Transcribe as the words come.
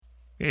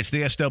It's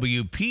the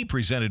SWP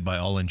presented by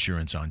All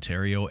Insurance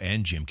Ontario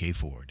and Jim K.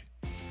 Ford.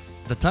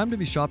 The time to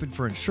be shopping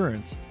for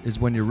insurance is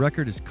when your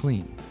record is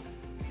clean.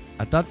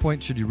 At that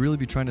point, should you really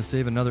be trying to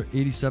save another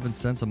 87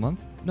 cents a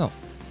month? No.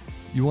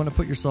 You want to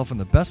put yourself in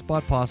the best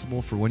spot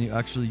possible for when you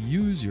actually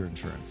use your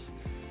insurance.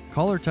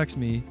 Call or text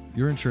me,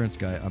 your insurance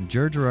guy. I'm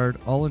Jared Gerard,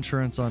 All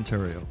Insurance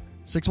Ontario.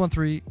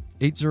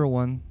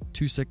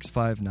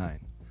 613-801-2659.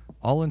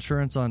 All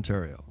Insurance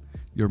Ontario,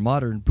 your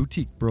modern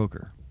boutique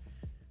broker.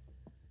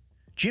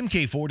 Jim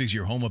K. Ford is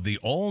your home of the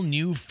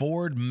all-new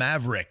Ford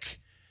Maverick.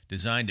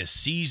 Designed to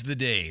seize the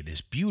day, this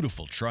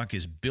beautiful truck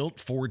is built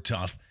Ford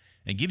tough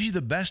and gives you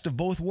the best of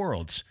both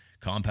worlds.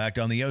 Compact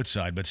on the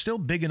outside, but still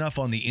big enough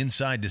on the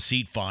inside to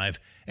seat 5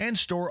 and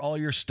store all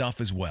your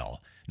stuff as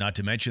well. Not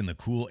to mention the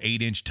cool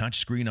 8-inch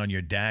touchscreen on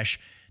your dash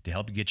to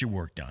help you get your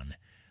work done.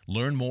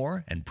 Learn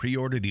more and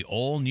pre-order the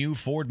all-new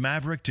Ford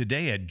Maverick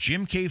today at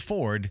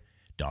jimkford.com.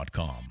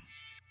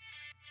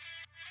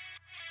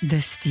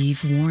 The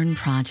Steve Warren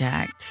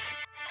Project.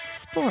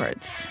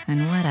 Sports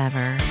and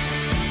whatever.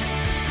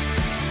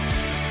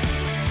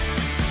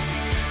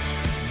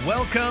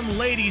 Welcome,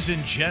 ladies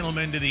and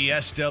gentlemen, to the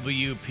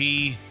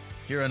SWP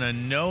here on a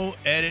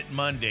No-Edit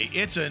Monday.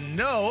 It's a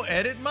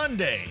No-Edit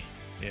Monday.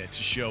 It's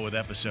a show with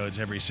episodes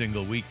every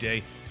single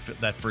weekday.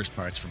 That first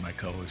part's for my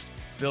co-host.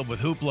 Filled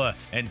with hoopla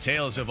and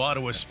tales of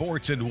Ottawa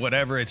sports and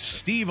whatever. It's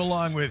Steve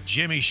along with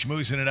Jimmy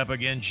schmoozing it up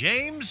again.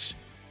 James,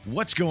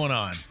 what's going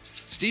on?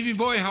 Stevie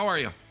boy, how are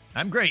you?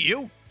 I'm great.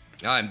 You?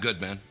 I'm good,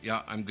 man.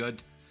 Yeah, I'm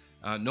good.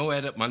 No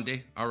edit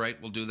Monday. All right,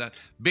 we'll do that.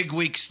 Big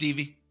week,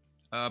 Stevie.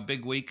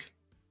 Big week.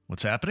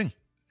 What's happening?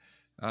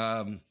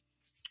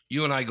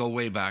 You and I go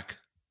way back.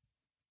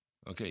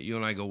 Okay, you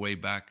and I go way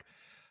back.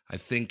 I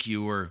think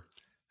you were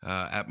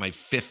at my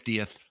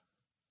 50th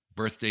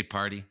birthday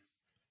party.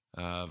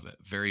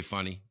 Very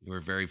funny. You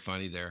were very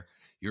funny there.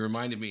 You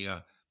reminded me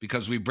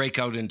because we break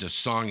out into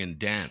song and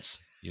dance,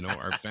 you know,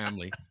 our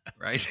family,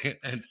 right?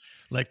 And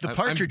like the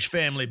Partridge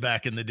Family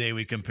back in the day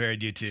we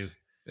compared you to.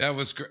 That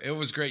was it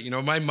was great. You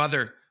know, my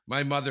mother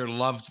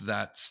loved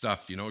that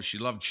stuff, you know. She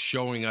loved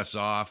showing us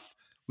off.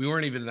 We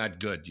weren't even that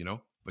good, you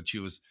know, but she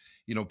was,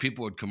 you know,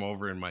 people would come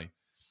over and my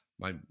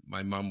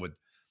mom would,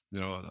 you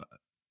know,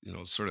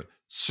 sort of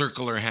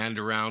circle her hand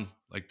around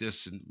like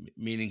this and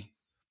meaning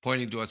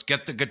pointing to us,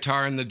 get the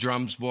guitar and the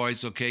drums,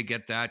 boys. Okay,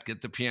 get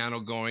the piano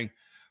going,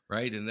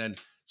 right? And then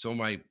so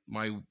my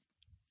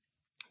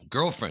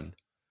girlfriend,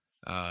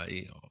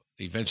 you know,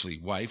 eventually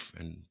wife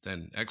and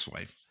then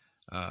ex-wife,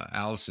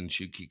 Allison,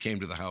 she came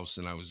to the house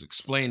and I was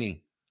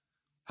explaining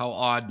how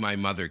odd my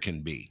mother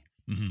can be,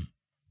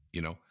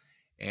 you know,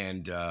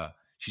 and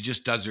she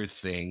just does her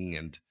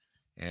thing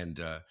and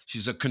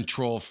she's a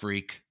control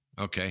freak.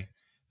 Okay,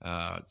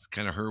 it's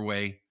kind of her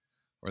way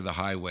or the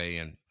highway,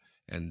 and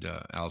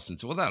Allison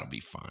said, "Well, that'll be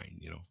fine,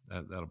 you know,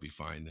 that'll be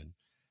fine." And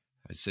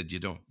I said, "You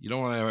don't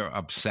want to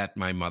upset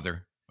my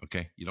mother,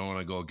 okay? You don't want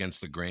to go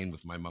against the grain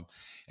with my mom."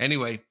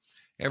 Anyway,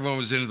 everyone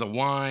was into the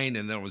wine,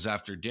 and then it was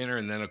after dinner,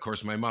 and then of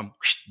course my mom,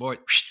 boy,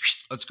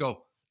 let's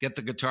go get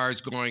the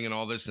guitars going and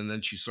all this, and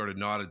then she sort of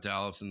nodded to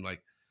Allison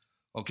like,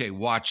 "Okay,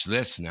 watch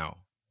this now,"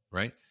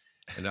 right?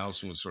 And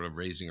Allison was sort of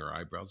raising her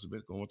eyebrows a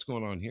bit, going, "What's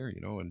going on here?"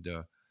 You know, and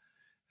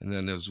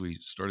then as we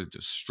started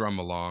to strum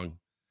along,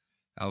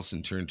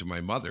 Allison turned to my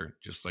mother,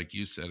 just like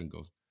you said, and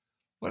goes,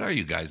 "What are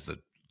you guys,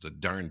 the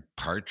darn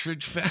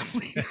Partridge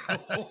Family?"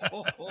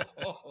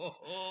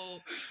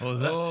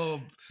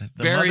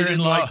 Barry didn't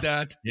like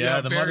that.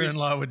 Yeah, the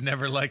mother-in-law would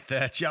never like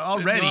that. Yeah,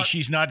 already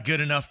she's not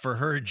good enough for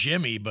her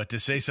Jimmy, but to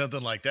say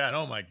something like that,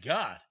 oh my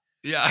God.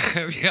 Yeah,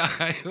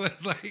 I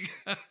was like,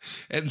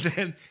 and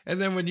then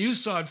when you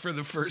saw it for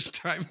the first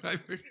time, I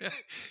forget,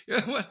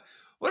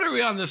 what are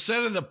we on the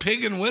set of The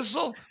Pig and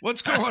Whistle?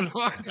 What's going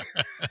on?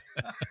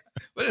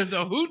 But it's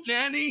a hoot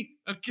nanny.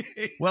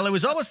 Okay. Well, it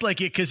was almost like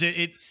it because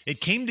it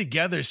came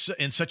together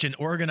in such an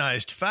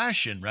organized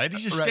fashion, right?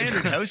 It's just a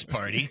standard house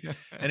party,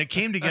 and it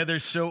came together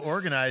so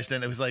organized,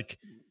 and it was like,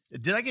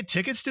 did I get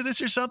tickets to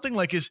this or something?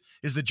 Like, is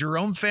the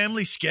Jerome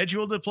family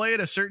scheduled to play at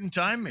a certain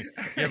time? You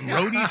have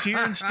roadies here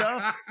and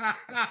stuff.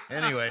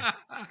 Anyway,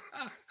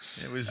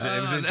 it was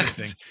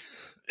interesting.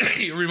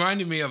 It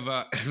reminded me of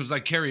it was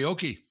like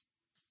karaoke.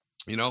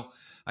 You know,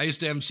 I used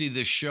to MC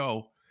this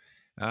show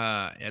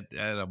at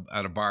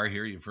a bar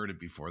here. You've heard it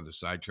before, the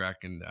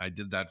Sidetrack, and I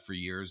did that for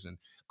years. And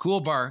cool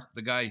bar.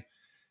 The guy,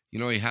 you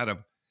know, he had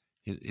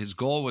his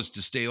goal was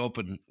to stay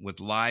open with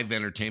live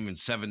entertainment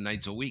 7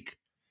 nights a week.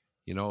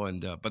 You know,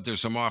 and but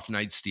there's some off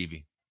nights,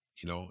 Stevie,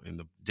 you know, in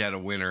the dead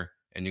of winter,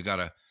 and you got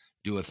to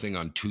do a thing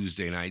on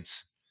Tuesday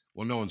nights.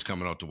 Well, no one's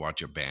coming out to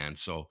watch a band.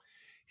 So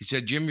he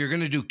said, "Jim, you're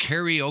going to do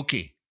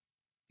karaoke."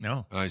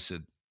 No. I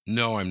said,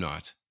 "No, I'm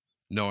not.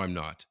 No, I'm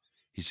not."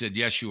 He said,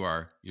 "Yes, you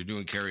are. You're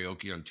doing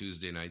karaoke on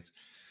Tuesday nights."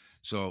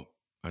 So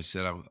I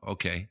said,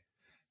 "Okay.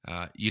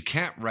 You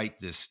can't write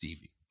this,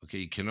 Stevie. Okay,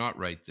 you cannot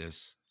write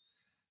this.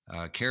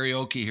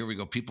 Karaoke, here we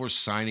go. People are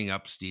signing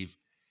up, Steve.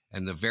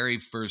 And the very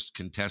first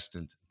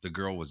contestant, the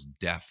girl was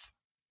deaf.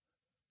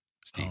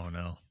 Steve. Oh,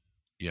 no.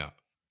 Yeah,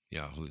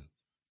 who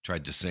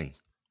tried to sing.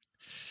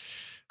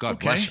 God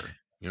bless her.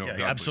 You know, Yeah,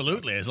 God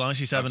absolutely. As long as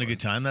she's having a good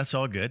time, that's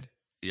all good.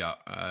 Yeah,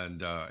 and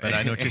But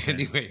I know what you're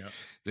saying. anyway, Yeah.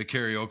 the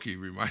karaoke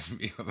reminded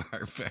me of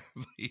our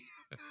family.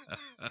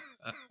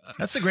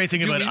 That's the great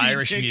thing Do about we need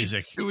Irish tickets?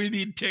 music. Do we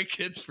need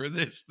tickets for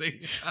this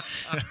thing?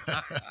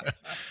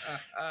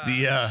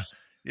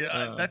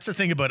 That's the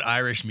thing about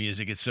Irish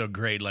music. It's so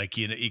great. Like,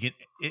 you know,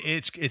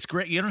 it's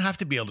great. You don't have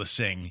to be able to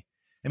sing.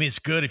 I mean, it's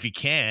good if you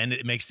can.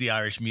 It makes the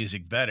Irish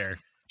music better.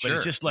 But Sure,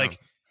 it's just like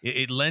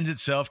it lends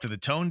itself to the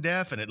tone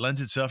deaf, and it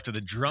lends itself to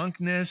the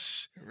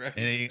drunkenness, Right.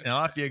 and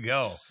off you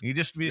go.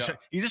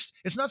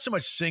 It's not so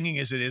much singing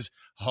as it is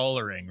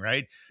hollering,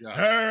 right? Yeah.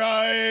 Her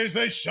eyes,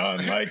 they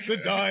shone like the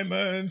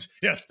diamonds.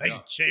 You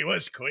think she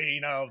was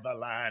queen of the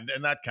land,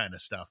 and that kind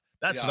of stuff.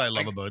 That's what I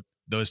love about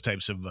those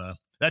types of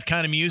that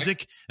kind of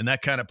music and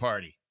that kind of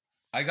party.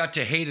 I got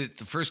to hate it.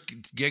 The first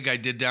gig I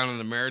did down in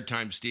the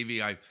Maritime,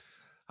 Stevie, I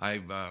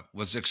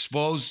was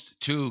exposed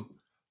to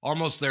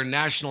almost their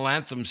national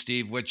anthem,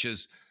 Steve, which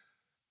is,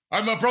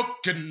 I'm a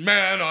broken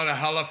man on a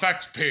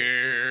Halifax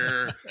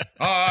pier.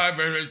 I've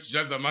reached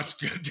the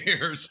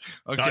Musketeers.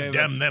 Okay, God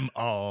damn them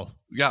all.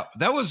 Yeah,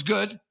 that was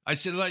good. I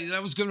said, like,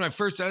 that was good when I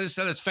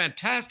said, it's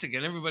fantastic.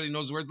 And everybody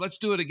knows the words. Let's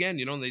do it again.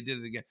 You know, and they did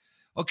it again.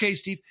 Okay,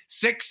 Steve,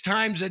 6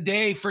 times a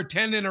day for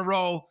 10 in a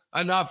row.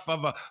 Enough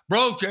of a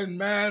broken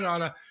man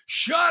on a,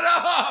 shut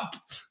up.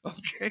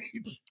 Okay.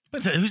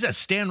 But who's that,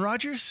 Stan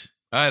Rogers?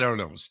 I don't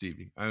know,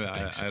 Stevie. I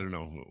don't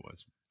know who it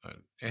was.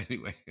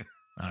 Anyway.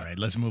 All right,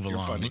 let's move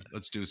along. Funny.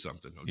 Let's do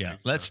something. Okay? Yeah,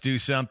 let's do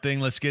something.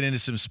 Let's get into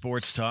some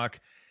sports talk.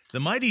 The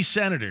mighty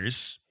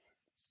Senators,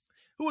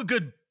 who a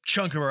good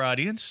chunk of our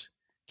audience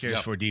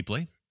cares for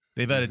deeply,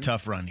 they've had a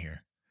tough run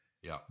here.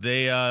 Yeah.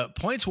 They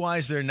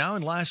points-wise, they're now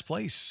in last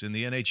place in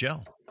the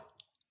NHL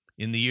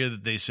in the year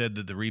that they said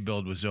that the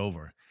rebuild was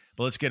over.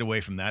 But let's get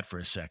away from that for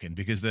a second,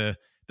 because the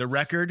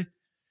record,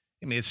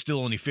 I mean, it's still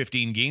only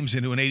 15 games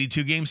into an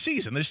 82-game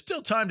season. There's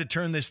still time to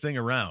turn this thing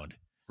around.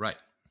 Right.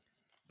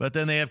 But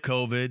then they have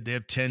COVID. They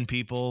have 10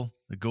 people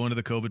that go into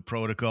the COVID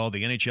protocol.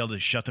 The NHL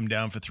just shut them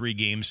down for 3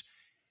 games.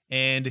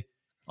 And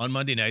on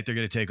Monday night, they're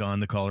going to take on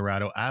the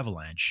Colorado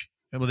Avalanche.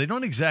 Well, they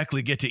don't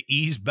exactly get to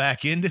ease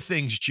back into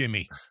things,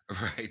 Jimmy.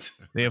 Right.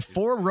 They have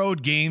 4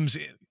 road games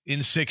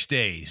in 6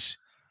 days.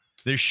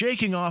 They're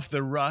shaking off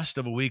the rust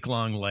of a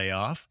week-long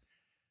layoff.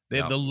 They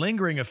have the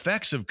lingering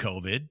effects of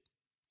COVID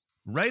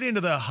right into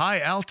the high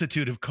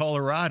altitude of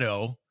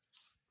Colorado,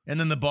 and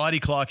then the body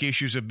clock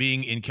issues of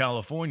being in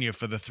California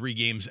for the 3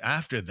 games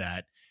after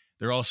that.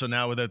 They're also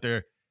now without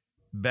their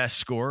best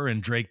scorer,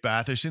 and Drake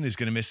Batherson is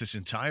going to miss this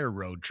entire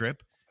road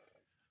trip.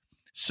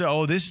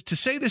 So this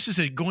is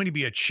going to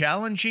be a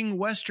challenging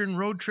Western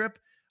road trip,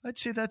 I'd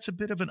say that's a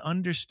bit of an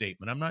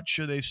understatement. I'm not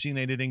sure they've seen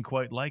anything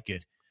quite like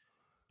it.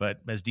 But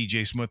as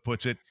DJ Smith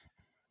puts it,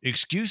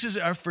 excuses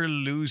are for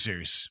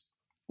losers,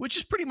 which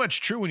is pretty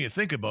much true when you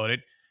think about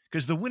it,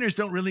 because the winners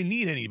don't really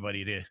need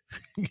anybody to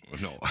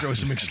throw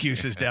some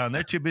excuses down.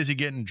 They're too busy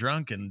getting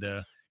drunk and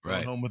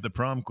going home with the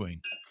prom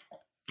queen.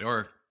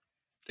 Or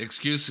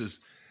excuses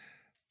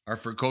are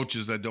for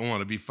coaches that don't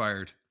want to be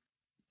fired.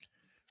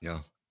 Yeah.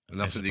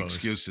 Enough of the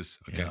excuses.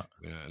 Okay.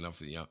 Yeah, enough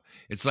of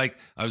It's like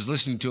I was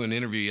listening to an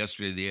interview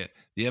yesterday.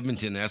 The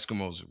Edmonton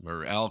Eskimos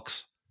or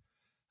Elks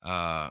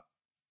have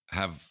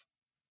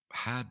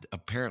had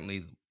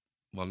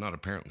not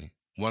apparently,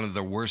 one of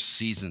the worst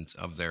seasons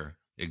of their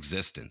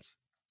existence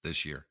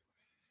this year.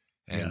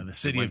 And the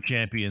city of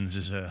champions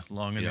is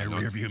long in their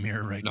rearview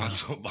mirror right now. Not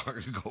so long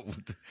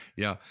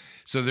ago.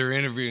 So they're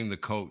interviewing the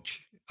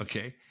coach.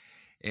 Okay.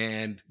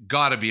 And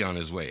got to be on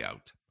his way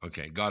out.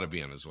 Okay, got to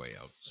be on his way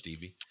out,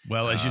 Stevie.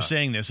 Well, as you're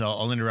saying this,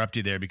 I'll interrupt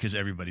you there because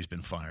everybody's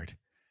been fired.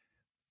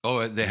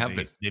 Oh, they have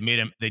been. They made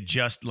him. They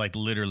just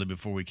literally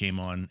before we came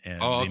on,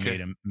 and they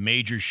made a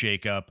major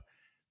shakeup.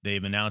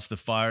 They've announced the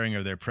firing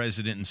of their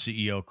president and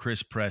CEO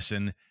Chris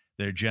Presson,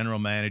 their general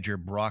manager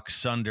Brock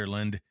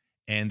Sunderland,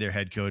 and their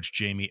head coach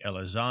Jamie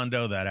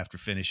Elizondo. That after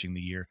finishing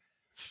the year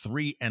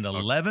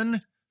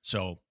 3-11.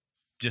 So,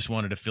 just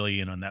wanted to fill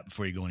you in on that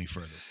before you go any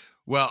further.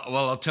 Well,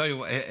 I'll tell you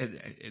what.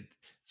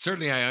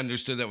 Certainly, I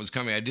understood that was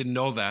coming. I didn't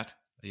know that,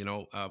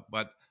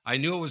 but I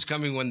knew it was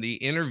coming when the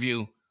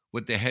interview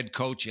with the head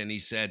coach, and he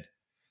said,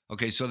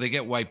 "Okay, so they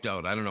get wiped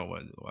out. I don't know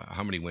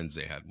how many wins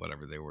they had.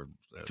 Whatever they were,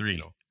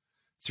 3,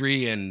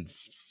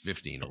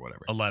 3-15 or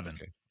whatever. 11,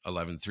 okay.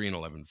 11,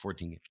 3-11,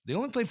 14 games. They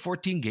only played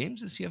 14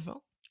 games in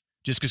CFL,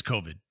 just because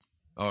COVID.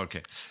 Oh,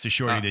 okay. It's a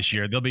shorty this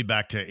year. They'll be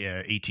back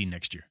to 18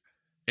 next year.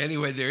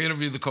 Anyway, they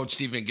interviewed the coach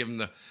Steve and give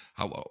him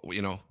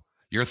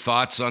your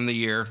thoughts on the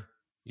year.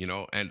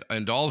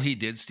 And all he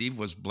did, Steve,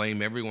 was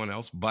blame everyone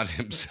else but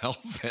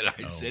himself. And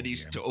I said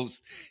he's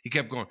toast. He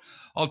kept going.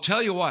 I'll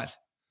tell you what,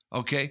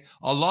 okay?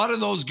 A lot of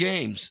those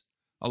games,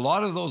 a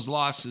lot of those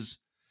losses,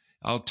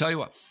 I'll tell you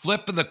what,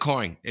 flip of the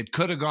coin. It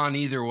could have gone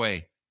either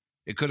way.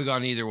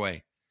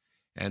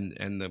 And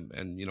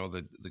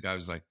the guy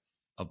was like,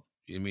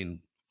 you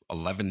mean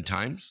 11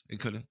 times? It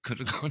could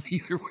have gone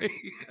either way.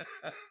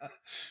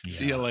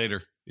 See you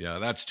later. Yeah,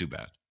 that's too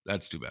bad.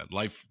 That's too bad.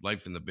 Life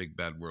in the big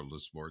bad world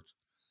of sports.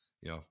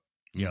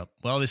 Yeah.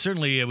 Well,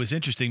 it was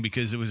interesting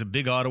because it was a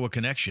big Ottawa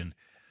connection.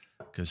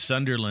 because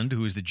Sunderland,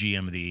 who is the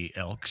GM of the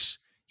Elks,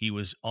 he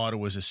was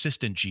Ottawa's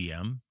assistant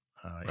GM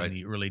in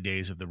the early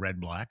days of the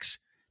Redblacks.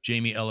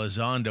 Jamie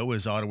Elizondo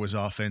was Ottawa's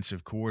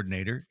offensive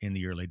coordinator in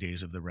the early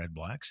days of the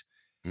Redblacks.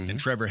 And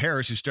Trevor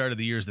Harris, who started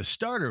the year as the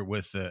starter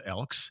with the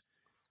Elks,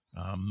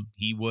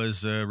 he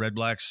was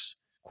Redblacks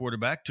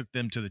quarterback, took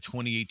them to the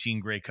 2018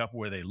 Grey Cup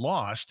where they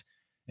lost,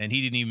 and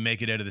he didn't even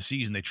make it out of the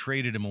season. They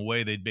traded him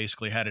away. They'd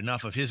basically had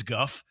enough of his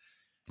guff.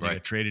 They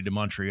got traded to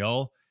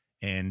Montreal,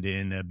 and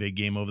in a big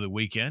game over the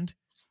weekend,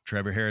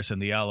 Trevor Harris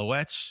and the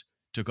Alouettes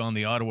took on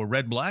the Ottawa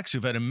Redblacks,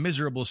 who've had a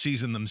miserable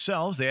season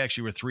themselves. They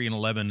actually were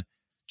 3-11,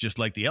 just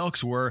like the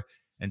Elks were,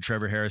 and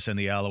Trevor Harris and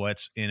the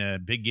Alouettes, in a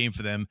big game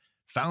for them,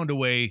 found a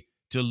way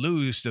to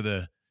lose to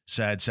the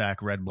sad sack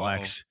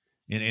Redblacks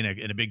in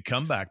a big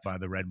comeback by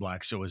the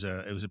Redblacks. So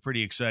it was a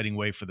pretty exciting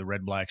way for the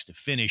Redblacks to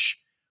finish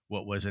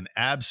what was an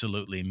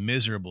absolutely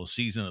miserable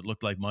season. It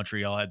looked like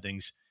Montreal had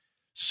things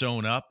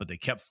sewn up, but they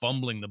kept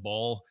fumbling the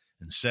ball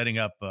and setting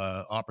up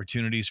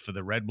opportunities for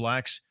the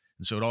Redblacks.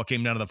 And so it all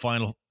came down to the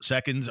final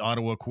seconds.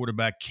 Ottawa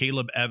quarterback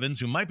Caleb Evans,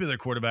 who might be their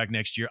quarterback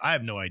next year, I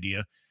have no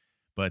idea,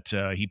 but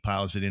he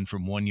piles it in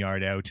from 1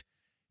 yard out,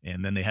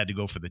 and then they had to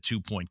go for the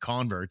 2-point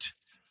convert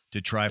to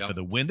try for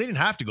the win. They didn't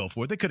have to go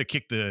for it. They could have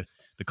kicked the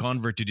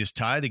convert to just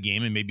tie the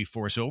game and maybe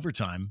force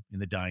overtime in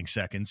the dying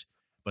seconds,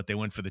 but they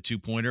went for the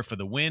 2-pointer for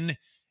the win,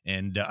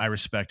 and I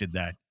respected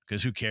that,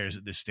 because who cares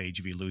at this stage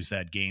if you lose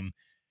that game?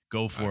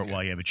 Go for it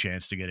while you have a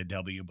chance to get a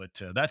W.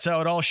 But that's how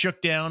it all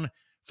shook down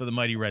for the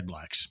mighty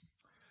Redblacks.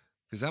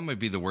 Because that might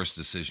be the worst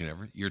decision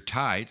ever. You're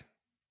tied,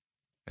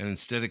 and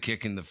instead of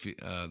kicking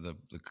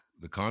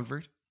the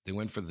convert, they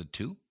went for the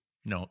 2?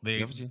 No, they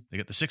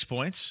got the 6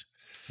 points,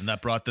 and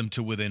that brought them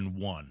to within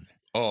 1.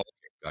 Oh,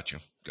 gotcha.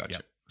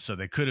 Yep. So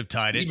they could have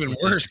tied it. Even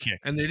worse, kick.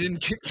 And they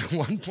didn't kick the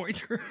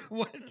 1-pointer?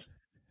 What?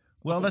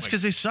 Well, that's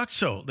because they sucked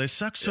so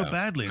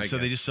badly. And so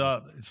they just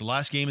saw it's the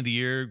last game of the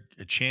year,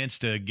 a chance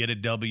to get a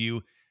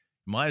W.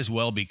 Might as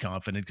well be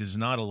confident because there's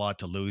not a lot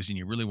to lose, and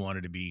you really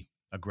wanted to be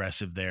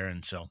aggressive there.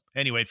 And so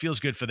anyway, it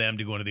feels good for them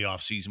to go into the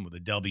offseason with a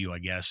W, I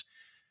guess.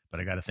 But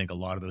I got to think a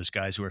lot of those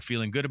guys who are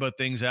feeling good about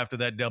things after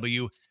that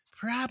W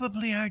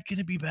probably aren't going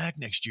to be back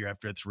next year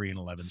after a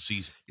 3-11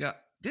 season. Yeah.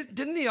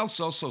 Didn't the Elks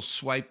also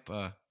swipe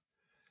the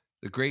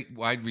great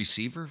wide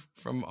receiver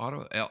from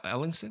Ottawa,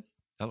 Ellingson?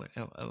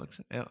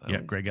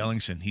 Yeah, Greg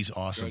Ellingson. He's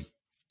awesome. Good.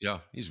 Yeah,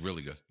 he's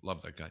really good.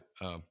 Love that guy.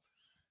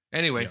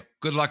 Anyway,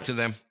 good luck to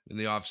them in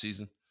the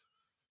offseason.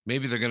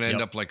 Maybe they're going to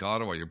end up like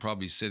Ottawa. You're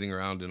probably sitting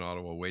around in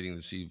Ottawa waiting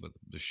to see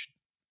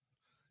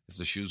if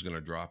the shoe's going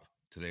to drop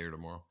today or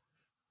tomorrow.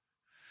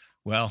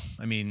 Well,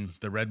 I mean,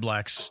 the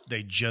Redblacks,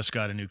 they just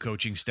got a new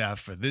coaching staff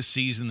for this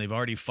season. They've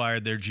already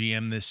fired their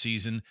GM this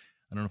season.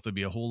 I don't know if there'll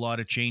be a whole lot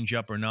of change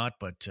up or not,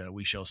 but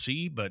we shall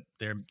see. But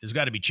there's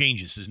got to be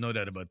changes. There's no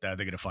doubt about that.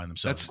 They're going to find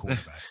themselves a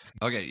quarterback.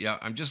 Okay, yeah.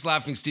 I'm just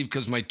laughing, Steve,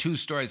 because my 2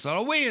 stories,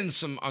 I'll weigh in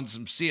on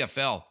some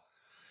CFL,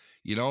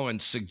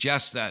 and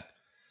suggest that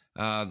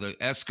the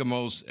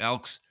Eskimos,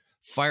 Elks,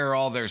 fire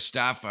all their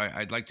staff.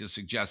 I'd like to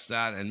suggest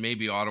that, and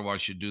maybe Ottawa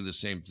should do the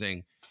same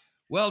thing.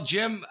 Well,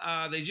 Jim,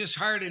 they just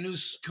hired a new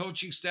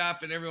coaching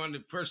staff and everyone, the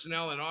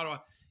personnel in Ottawa,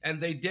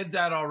 and they did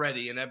that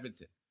already in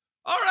Edmonton.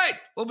 All right,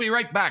 we'll be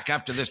right back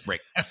after this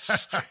break.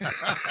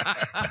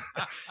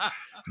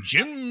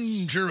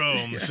 Jim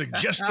Jerome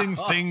suggesting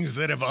things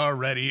that have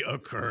already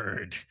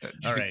occurred.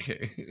 All right.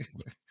 Okay.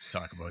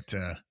 Talk about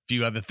a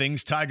few other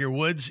things. Tiger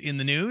Woods in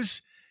the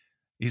news.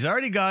 He's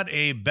already got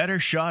a better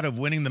shot of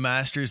winning the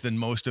Masters than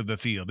most of the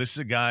field. This is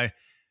a guy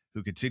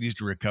who continues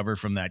to recover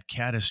from that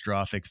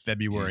catastrophic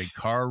February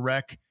car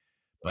wreck.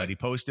 But he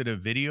posted a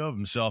video of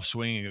himself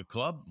swinging a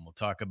club, and we'll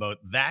talk about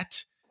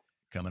that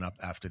coming up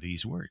after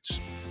these words.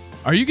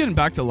 Are you getting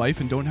back to life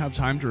and don't have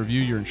time to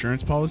review your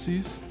insurance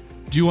policies?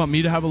 Do you want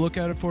me to have a look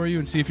at it for you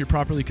and see if you're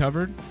properly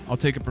covered? I'll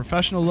take a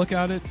professional look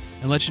at it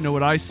and let you know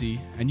what I see,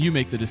 and you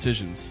make the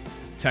decisions.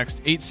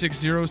 Text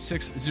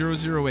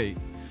 860-6008.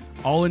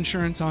 All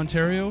Insurance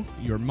Ontario,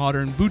 your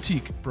modern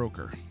boutique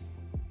broker.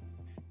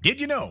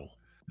 Did you know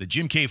that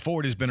Jim K.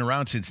 Ford has been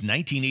around since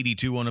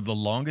 1982, one of the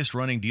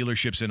longest-running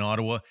dealerships in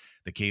Ottawa?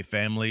 The K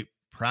family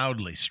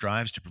proudly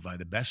strives to provide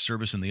the best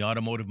service in the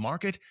automotive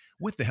market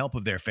with the help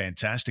of their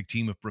fantastic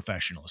team of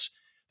professionals.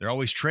 They're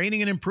always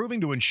training and improving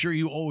to ensure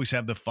you always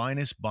have the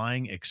finest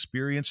buying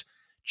experience.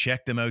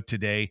 Check them out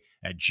today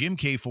at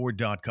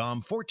jimkford.com,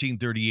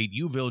 1438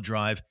 Youville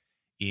Drive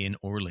in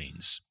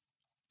Orleans.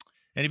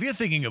 And if you're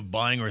thinking of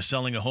buying or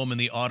selling a home in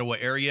the Ottawa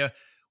area,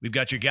 we've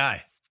got your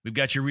guy. We've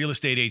got your real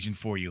estate agent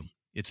for you.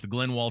 It's the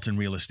Glenn Walton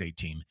Real Estate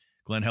Team.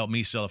 Glenn helped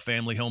me sell a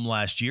family home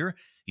last year.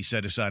 He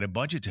set aside a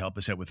budget to help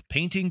us out with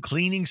painting,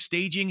 cleaning,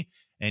 staging,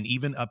 and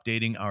even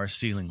updating our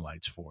ceiling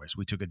lights for us.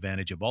 We took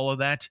advantage of all of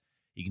that.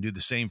 He can do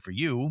the same for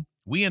you.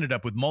 We ended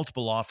up with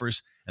multiple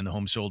offers, and the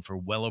home sold for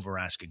well over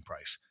asking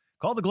price.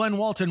 Call the Glenn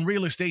Walton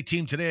Real Estate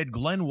Team today at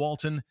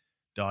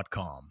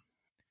glennwalton.com.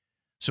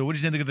 So what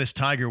did you think of this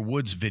Tiger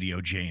Woods video,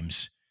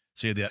 James?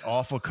 So you had that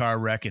awful car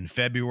wreck in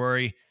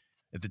February.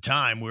 At the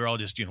time, we were all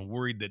just,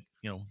 worried that,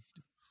 hope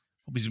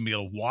he's going to be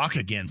able to walk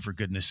again, for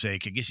goodness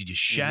sake. I guess he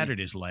just shattered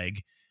his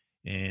leg.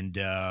 And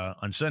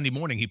on Sunday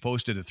morning, he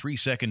posted a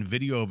 3-second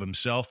video of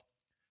himself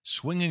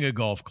swinging a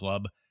golf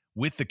club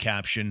with the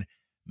caption,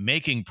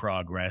 "Making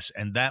progress."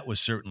 And that was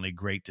certainly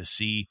great to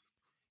see.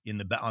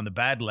 On the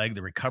bad leg,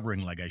 the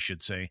recovering leg, I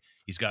should say,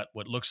 he's got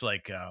what looks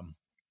like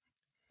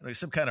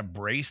some kind of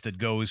brace that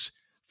goes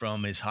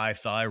from his high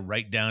thigh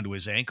right down to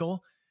his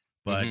ankle.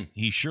 But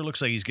he sure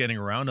looks like he's getting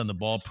around on the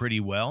ball pretty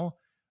well.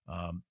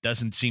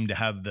 Doesn't seem to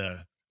have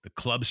the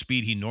club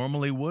speed he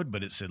normally would,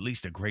 but it's at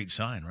least a great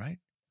sign, right?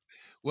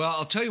 Well,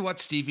 I'll tell you what,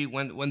 Stevie,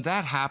 when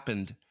that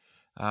happened,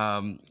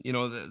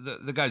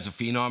 the guy's a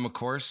phenom, of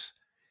course,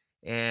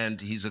 and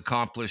he's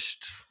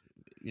accomplished,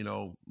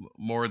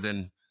 more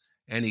than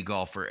any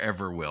golfer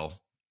ever will,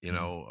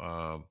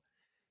 and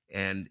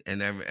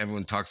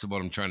everyone talks about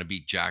him trying to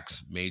beat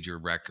Jack's major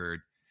record.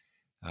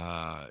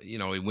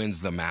 He wins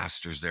the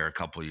Masters there a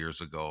couple of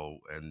years ago,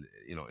 and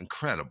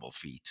incredible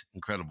feat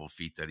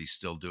that he's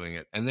still doing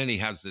it. And then he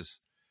has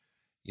this,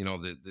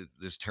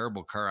 this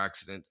terrible car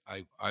accident.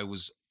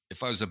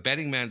 If I was a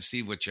betting man,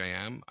 Steve, which I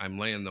am, I'm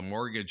laying the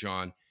mortgage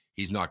on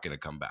he's not going to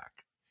come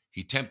back.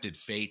 He tempted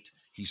fate.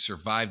 He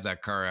survived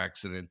that car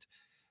accident.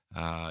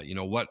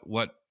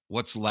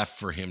 What's left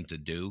for him to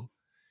do?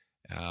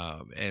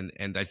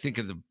 And I think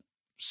of the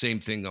same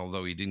thing,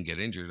 although he didn't get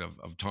injured,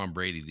 of Tom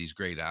Brady, these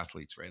great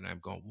athletes, right? And I'm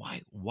going,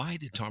 why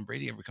did Tom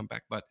Brady ever come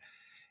back?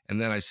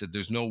 And then I said,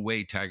 there's no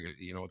way Tiger,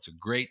 it's a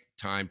great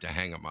time to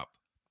hang him up.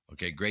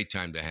 Okay, great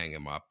time to hang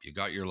him up. You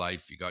got your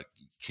life, you got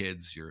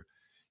kids, you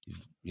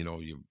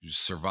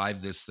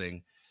survived this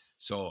thing.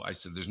 So I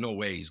said, there's no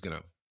way he's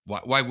gonna.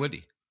 Why would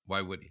he?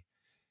 Why would he?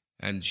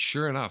 And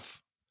sure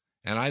enough,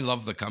 and I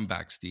love the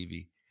comeback,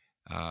 Stevie.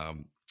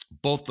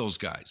 Both those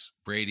guys,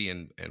 Brady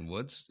and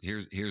Woods.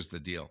 Here's the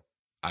deal.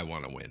 I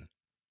want to win,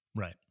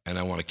 right? And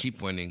I want to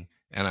keep winning,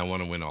 and I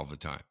want to win all the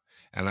time,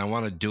 and I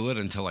want to do it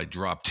until I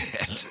drop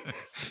dead.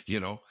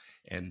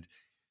 And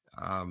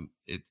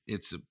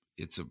it's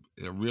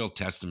a real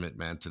testament,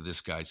 man, to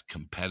this guy's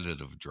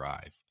competitive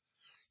drive.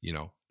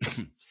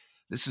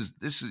 This is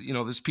this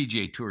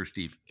PGA Tour,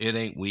 Steve. It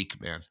ain't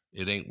weak, man.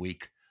 It ain't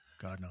weak.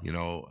 God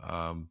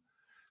no.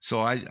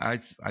 So I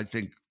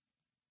think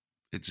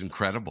it's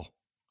incredible.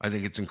 I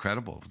think it's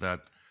incredible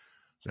that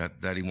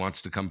he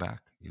wants to come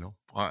back.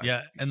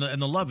 Yeah, and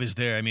the love is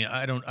there. I mean,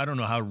 I don't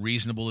know how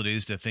reasonable it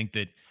is to think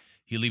that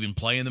he'll even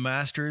play in the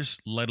Masters,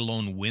 let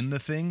alone win the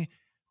thing.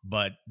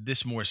 But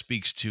this more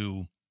speaks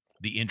to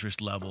the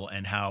interest level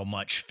and how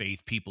much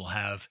faith people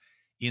have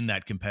in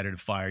that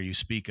competitive fire you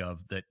speak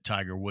of that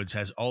Tiger Woods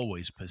has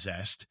always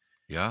possessed.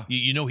 Yeah.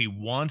 He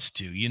wants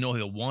to.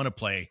 He'll want to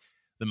play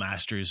the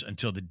Masters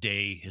until the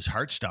day his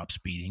heart stops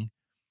beating.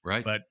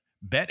 Right. But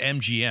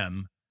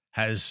BetMGM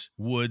has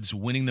Woods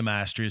winning the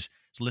Masters.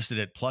 It's listed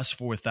at plus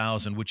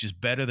 4,000, which is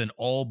better than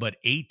all but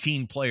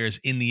 18 players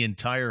in the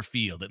entire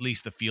field, at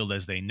least the field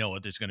as they know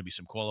it. There's going to be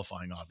some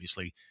qualifying,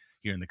 obviously,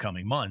 here in the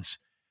coming months.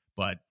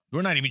 But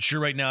we're not even sure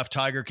right now if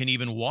Tiger can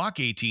even walk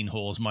 18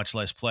 holes, much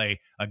less play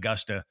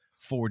Augusta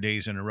 4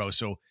 days in a row.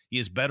 So he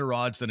has better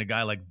odds than a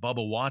guy like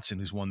Bubba Watson,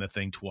 who's won the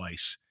thing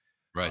twice.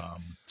 Right.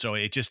 So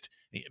it just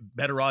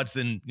better odds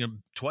than,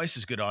 twice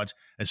as good odds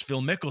as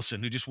Phil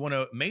Mickelson, who just won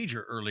a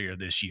major earlier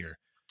this year.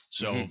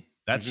 So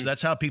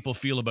that's how people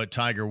feel about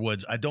Tiger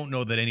Woods. I don't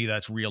know that any of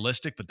that's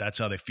realistic, but that's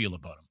how they feel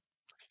about him.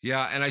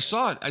 Yeah, and I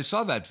saw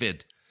that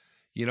vid,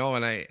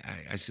 and I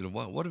said,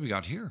 what do we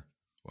got here?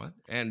 What?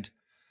 And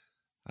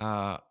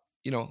I'm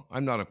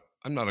not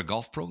a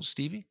golf pro,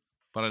 Stevie,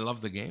 but I love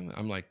the game.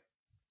 I'm like,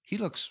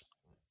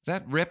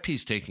 that rip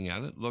he's taking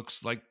at it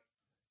looks like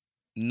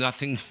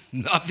nothing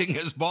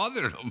has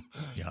bothered him.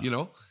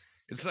 Yeah.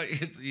 It's like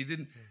he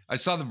didn't. I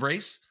saw the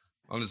brace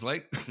on his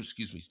leg.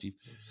 Excuse me, Steve.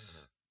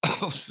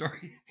 Oh,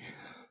 sorry.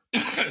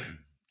 I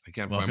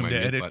can't Welcome find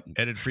my to button.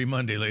 Edit Free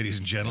Monday, ladies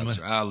and gentlemen.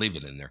 I'll leave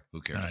it in there.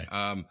 Who cares?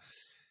 Right.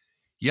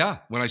 Yeah,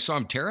 when I saw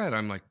him tear it,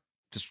 I'm like,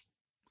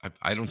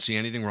 I don't see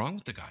anything wrong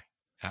with the guy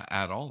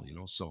at all.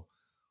 So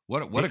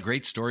what a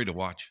great story to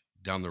watch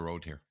down the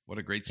road here. What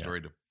a great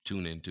story to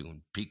tune into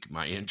and pique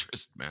my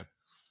interest, man.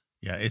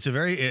 Yeah, it's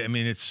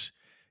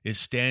it's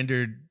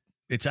standard.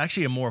 It's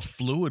actually a more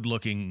fluid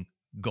looking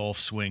golf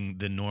swing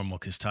than normal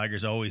because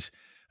Tiger's always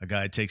a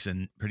guy that takes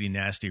a pretty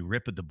nasty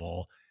rip at the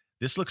ball.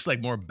 This looks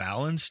like more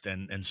balanced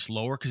and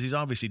slower because he's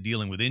obviously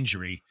dealing with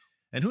injury.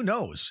 And who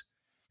knows?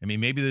 I mean,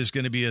 maybe there's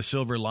going to be a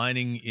silver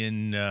lining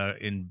in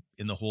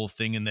the whole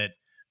thing in that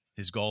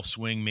his golf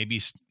swing, maybe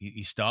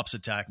he stops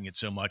attacking it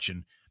so much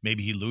and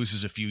maybe he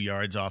loses a few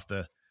yards off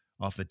the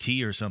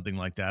tee or something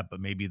like that. But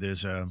maybe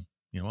there's a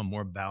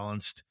more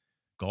balanced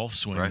golf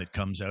swing that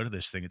comes out of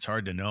this thing. It's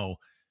hard to know.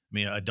 I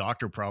mean, a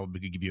doctor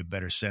probably could give you a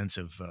better sense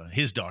of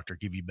his doctor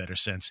give you a better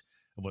sense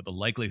of what the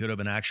likelihood of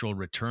an actual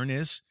return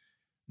is.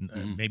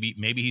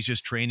 Maybe he's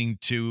just training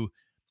to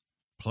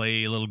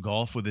play a little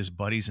golf with his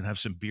buddies and have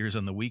some beers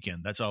on the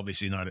weekend. That's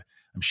obviously not,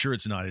 I'm sure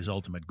it's not his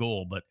ultimate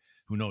goal, but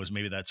who knows?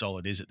 Maybe that's all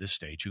it is at this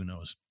stage. Who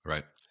knows?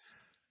 Right.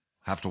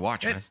 Have to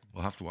watch, man.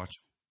 We'll have to watch.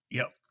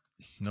 Yep.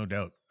 No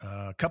doubt.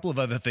 A couple of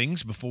other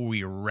things before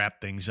we wrap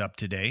things up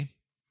today.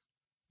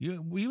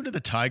 Were you into the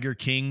Tiger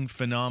King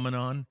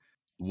phenomenon?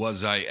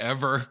 Was I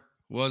ever?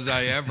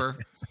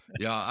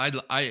 Yeah,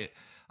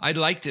 I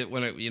liked it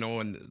when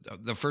when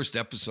the first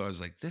episode, I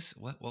was like, this,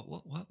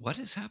 what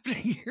is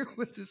happening here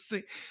with this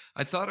thing?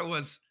 I thought it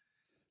was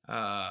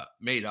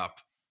made up.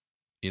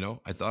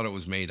 I thought it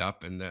was made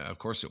up, and of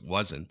course it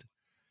wasn't.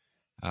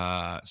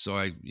 So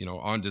I,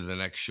 on to the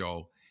next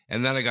show.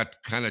 And then I got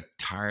kind of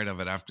tired of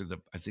it after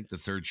I think the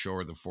third show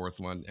or the fourth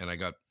one. And I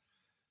got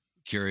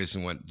curious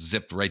and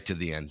zipped right to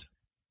the end.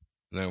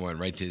 And then I went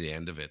right to the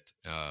end of it.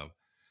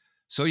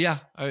 So yeah,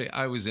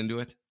 I was into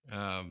it.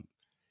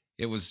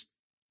 It was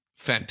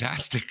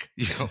fantastic.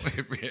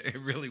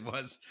 It really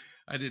was.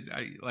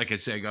 Like I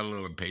say, I got a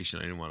little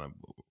impatient. I didn't want to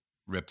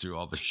rip through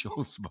all the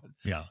shows, but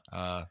yeah.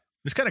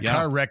 It's kind of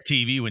car wreck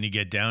TV when you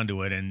get down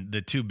to it. And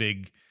the two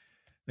big,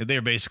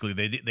 they're basically,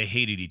 they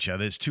hated each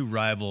other. It's two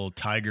rival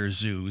tiger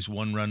zoos,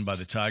 one run by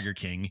the Tiger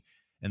King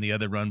and the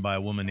other run by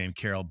a woman named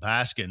Carol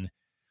Baskin,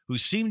 who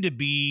seemed to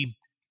be,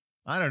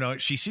 I don't know,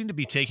 she seemed to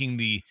be taking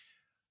the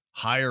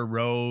higher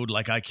road,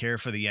 like I care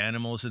for the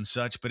animals and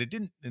such, but it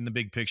didn't, in the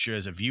big picture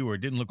as a viewer,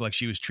 it didn't look like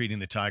she was treating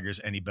the tigers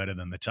any better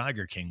than the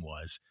Tiger King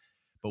was.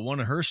 But one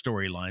of her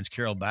storylines,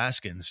 Carol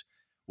Baskin's,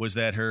 was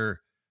that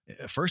her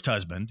first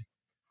husband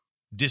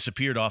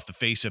disappeared off the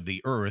face of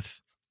the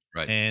earth.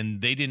 Right.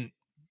 And they didn't,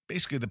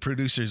 basically the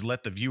producers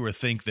let the viewer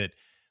think that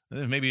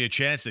there's maybe a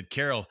chance that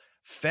Carol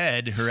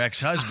fed her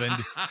ex-husband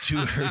to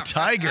her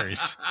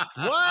tigers.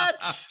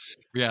 What?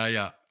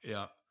 Yeah.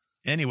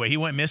 Anyway, he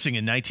went missing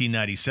in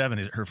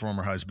 1997. Her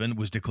former husband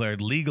was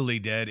declared legally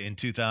dead in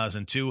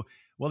 2002.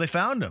 Well, they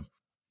found him.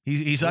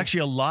 He's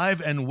actually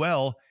alive and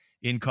well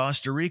in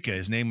Costa Rica.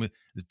 His name was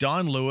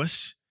Don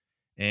Lewis,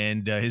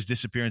 and his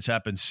disappearance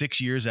happened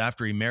 6 years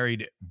after he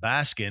married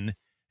Baskin,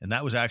 and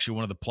that was actually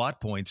one of the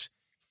plot points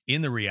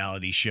in the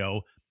reality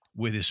show,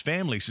 with his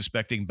family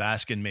suspecting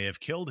Baskin may have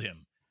killed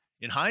him.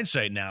 In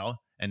hindsight now,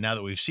 and now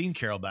that we've seen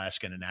Carol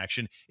Baskin in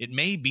action, it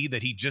may be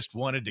that he just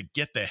wanted to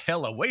get the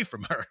hell away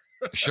from her.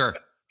 Sure.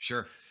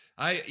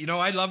 I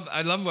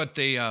love what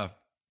they,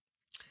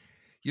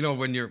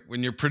 when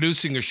you're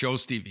producing a show,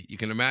 Stevie, you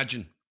can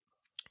imagine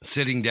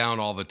sitting down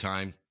all the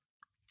time.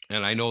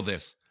 And I know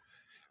this,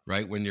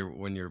 right? When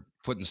you're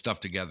putting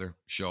stuff together,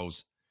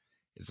 shows,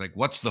 it's like,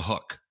 what's the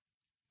hook?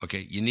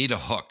 Okay. You need a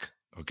hook.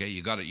 Okay.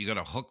 You got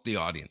to hook the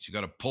audience. You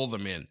got to pull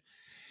them in.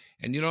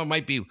 And, it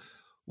might be,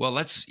 well,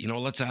 let's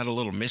add a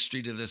little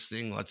mystery to this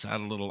thing. Let's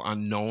add a little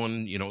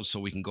unknown, so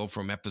we can go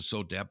from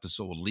episode to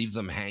episode. We'll leave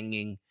them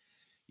hanging.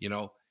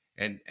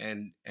 And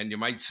you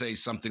might say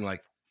something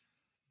like,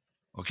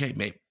 okay,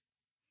 mate,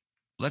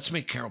 let's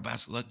make Carol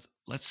Baskin,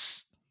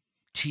 let's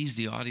tease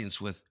the audience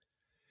with,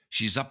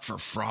 she's up for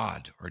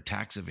fraud or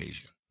tax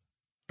evasion,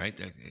 right?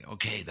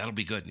 Okay, that'll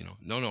be good.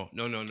 No.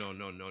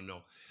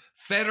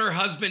 Fed her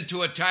husband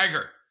to a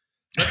tiger.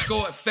 Let's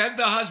go. Fed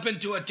the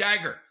husband to a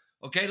tiger.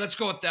 Okay, let's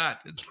go with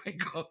that. It's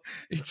like,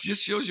 it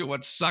just shows you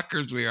what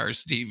suckers we are,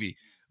 Stevie.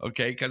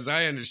 Okay, because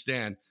I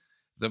understand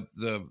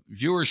the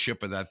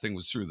viewership of that thing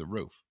was through the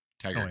roof.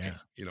 Tiger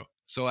King,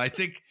 So I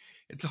think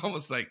it's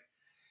almost like,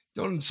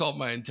 don't insult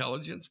my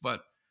intelligence,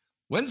 but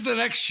when's the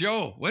next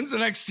show? When's the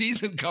next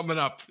season coming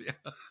up?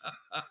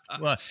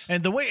 Well,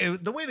 and the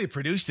way they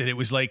produced it, it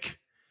was like,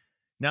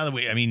 now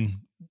that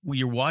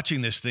you're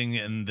watching this thing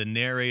and the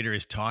narrator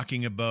is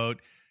talking about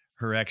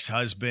her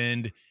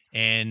ex-husband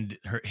and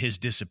his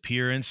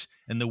disappearance,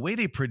 and the way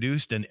they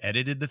produced and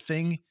edited the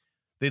thing,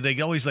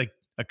 they always like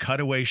a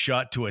cutaway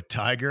shot to a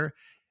tiger.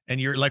 And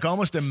you're like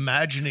almost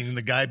imagining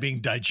the guy being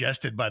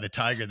digested by the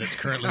tiger that's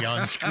currently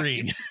on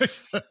screen.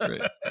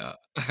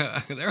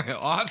 They're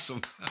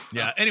awesome.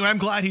 Yeah. Anyway, I'm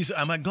glad he's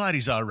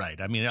all right.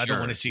 I mean, I don't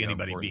want to see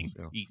anybody being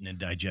eaten and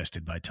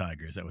digested by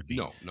tigers. That would be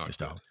not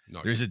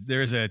good.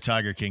 There's a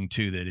Tiger King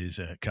 2 that is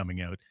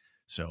coming out,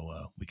 so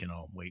we can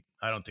all wait.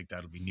 I don't think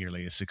that'll be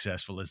nearly as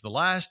successful as the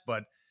last,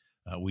 but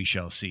we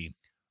shall see.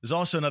 There's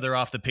also another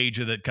off the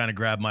pager that kind of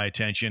grabbed my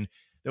attention.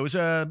 There was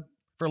for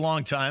a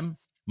long time,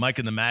 Mike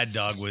and the Mad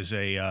Dog was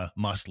a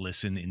must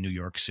listen in New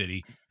York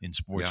City in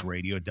sports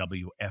radio,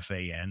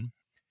 WFAN.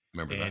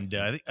 Remember that? And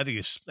I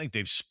think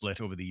they've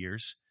split over the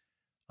years.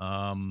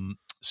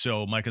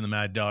 So Mike and the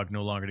Mad Dog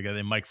no longer together.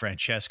 And Mike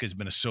Francesca has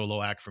been a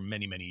solo act for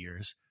many, many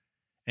years.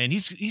 And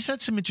he's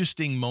had some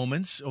interesting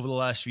moments over the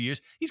last few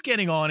years. He's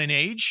getting on in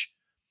age.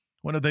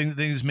 One of the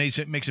things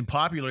that makes him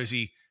popular is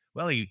he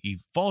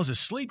falls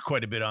asleep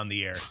quite a bit on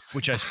the air,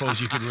 which I suppose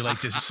you could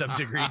relate to some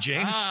degree,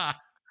 James.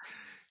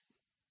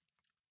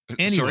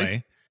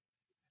 Anyway,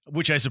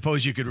 which I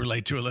suppose you could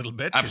relate to a little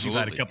bit, because you've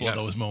had a couple of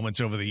those moments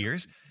over the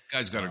years.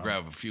 Guys got to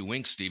grab a few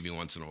winks, Stevie,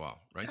 once in a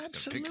while, right?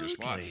 Absolutely. Pick your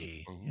spots.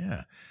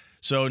 Yeah.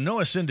 So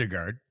Noah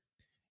Syndergaard,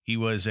 he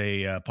was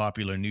a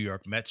popular New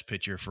York Mets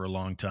pitcher for a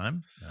long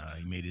time.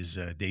 He made his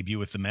debut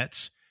with the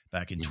Mets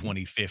back in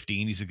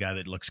 2015. He's a guy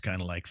that looks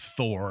kind of like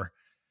Thor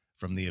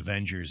from the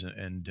Avengers.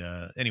 And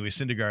anyway,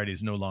 Syndergaard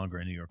is no longer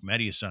a New York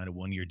Met. He has signed a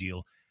one-year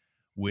deal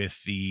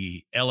with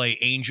the LA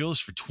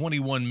Angels for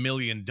 $21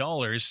 million.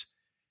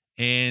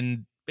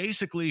 And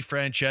basically,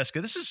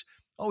 Francesca, this is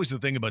always the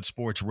thing about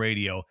sports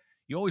radio.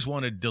 You always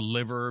want to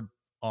deliver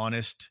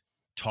honest,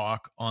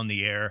 talk on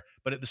the air,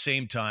 but at the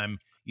same time,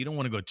 you don't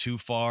want to go too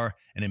far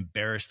and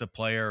embarrass the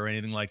player or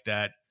anything like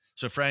that.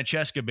 So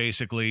Francesca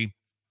basically,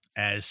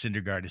 as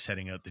Syndergaard is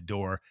heading out the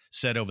door,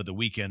 said over the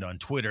weekend on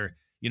Twitter,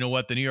 you know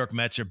what? The New York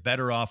Mets are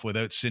better off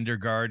without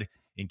Syndergaard.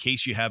 In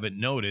case you haven't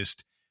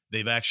noticed,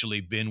 they've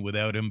actually been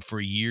without him for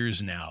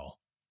years now.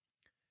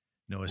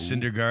 Noah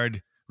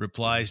Syndergaard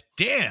replies,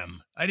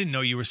 damn, I didn't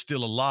know you were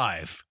still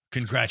alive.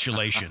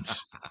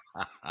 Congratulations.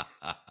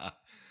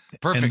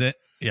 Perfect. And then,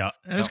 yeah,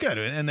 it was good.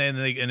 And then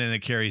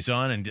it carries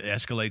on and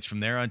escalates from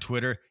there on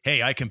Twitter.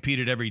 Hey,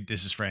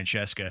 this is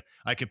Francesca.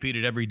 I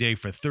competed every day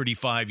for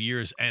 35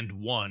 years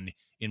and won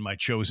in my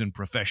chosen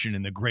profession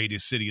in the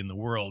greatest city in the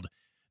world.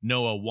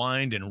 Noah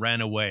whined and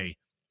ran away.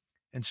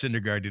 And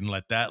Syndergaard didn't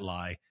let that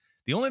lie.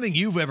 The only thing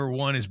you've ever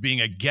won is being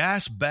a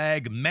gas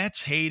bag,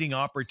 Mets-hating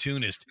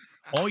opportunist.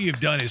 All you've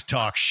done is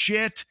talk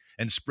shit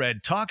and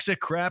spread toxic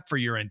crap for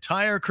your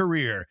entire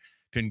career.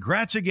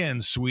 Congrats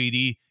again,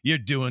 sweetie. You're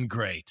doing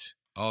great.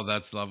 Oh,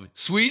 that's lovely.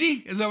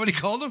 Sweetie? Is that what he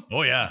called him?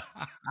 Oh, yeah.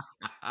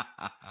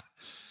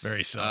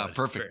 Very solid.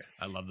 Perfect.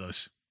 I love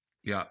those.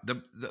 Yeah.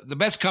 The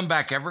best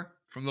comeback ever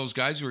from those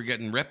guys who are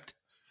getting ripped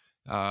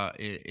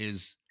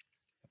is...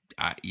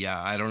 I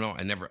don't know.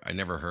 I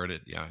never heard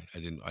it. Yeah,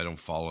 I don't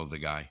follow the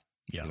guy.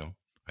 Yeah, you know,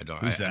 I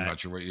don't. I'm not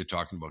sure what you're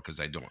talking about because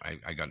I don't.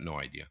 I got no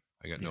idea.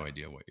 I got no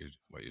idea what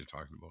you're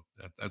talking about.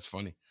 That's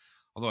funny.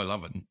 Although I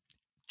love it.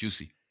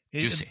 Juicy. I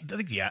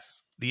think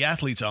the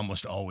athlete's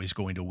almost always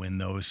going to win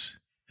those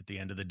at the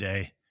end of the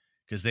day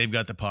because they've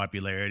got the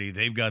popularity,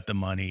 they've got the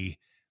money,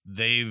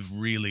 they've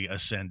really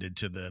ascended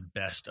to the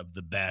best of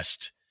the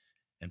best.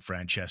 And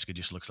Francesca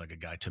just looks like a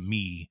guy to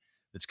me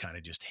that's kind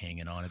of just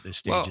hanging on at this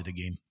stage of the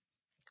game.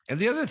 And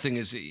the other thing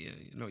is,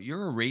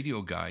 you're a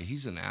radio guy.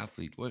 He's an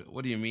athlete.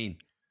 What do you mean?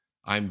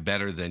 I'm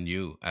better than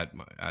you at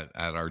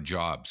our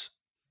jobs.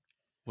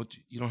 What?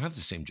 You don't have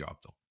the same job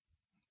though,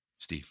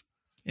 Steve.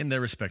 In their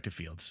respective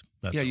fields.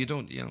 That's all. You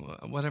don't.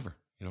 Whatever.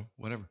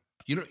 Whatever.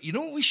 You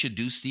know what we should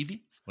do,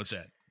 Stevie? What's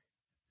that?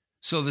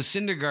 So the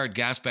Syndergaard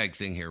gas bag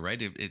thing here, right?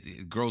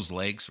 It grows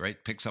legs,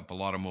 right? Picks up a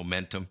lot of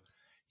momentum,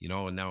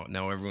 and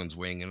now everyone's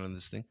weighing in on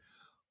this thing.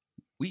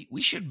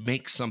 We should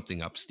make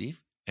something up, Steve,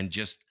 and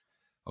just.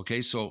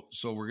 Okay, so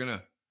we're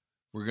gonna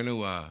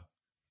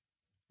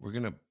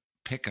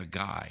pick a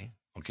guy.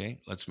 Okay,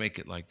 let's make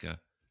it like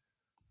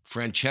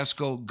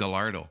Francesco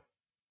Gallardo.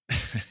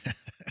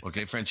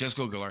 Okay,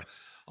 Francesco Gallardo.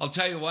 I'll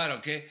tell you what.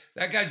 Okay,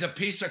 that guy's a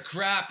piece of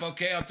crap.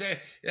 Okay, I'll tell you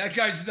that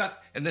guy's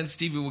nothing. And then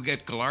Stevie will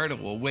get Gallardo.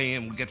 We'll weigh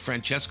in. We'll get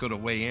Francesco to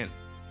weigh in.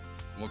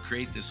 We'll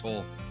create this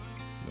whole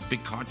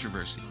big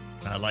controversy.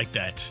 I like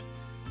that.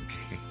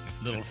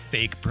 Little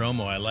fake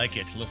promo. I like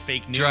it. Little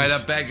fake news. Dried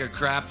up bag of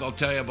crap. I'll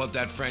tell you about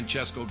that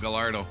Francesco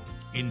Gallardo.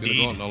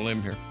 Indeed. Go on a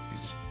limb here.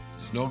 He's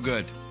no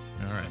good.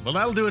 All right. Well,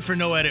 that'll do it for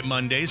No Edit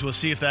Mondays. We'll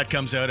see if that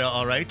comes out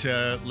all right.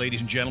 Ladies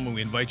and gentlemen,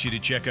 we invite you to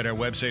check out our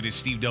website at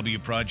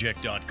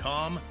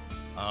stevewproject.com.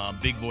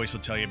 Big Voice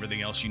will tell you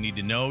everything else you need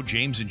to know.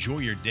 James, enjoy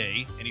your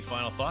day. Any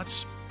final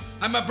thoughts?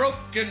 I'm a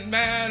broken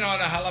man on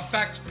a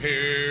Halifax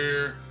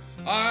pier.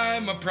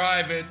 I'm a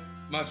private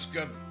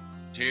musketeer.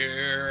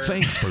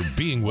 Thanks for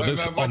being with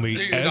us on the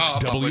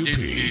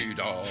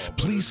SWP.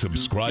 Please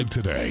subscribe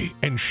today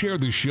and share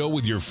the show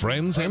with your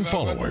friends and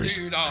followers.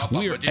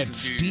 We're at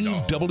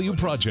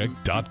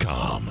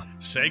stevewproject.com.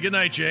 Say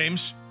goodnight,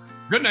 James.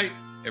 Good night,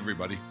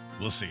 everybody.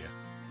 We'll see you.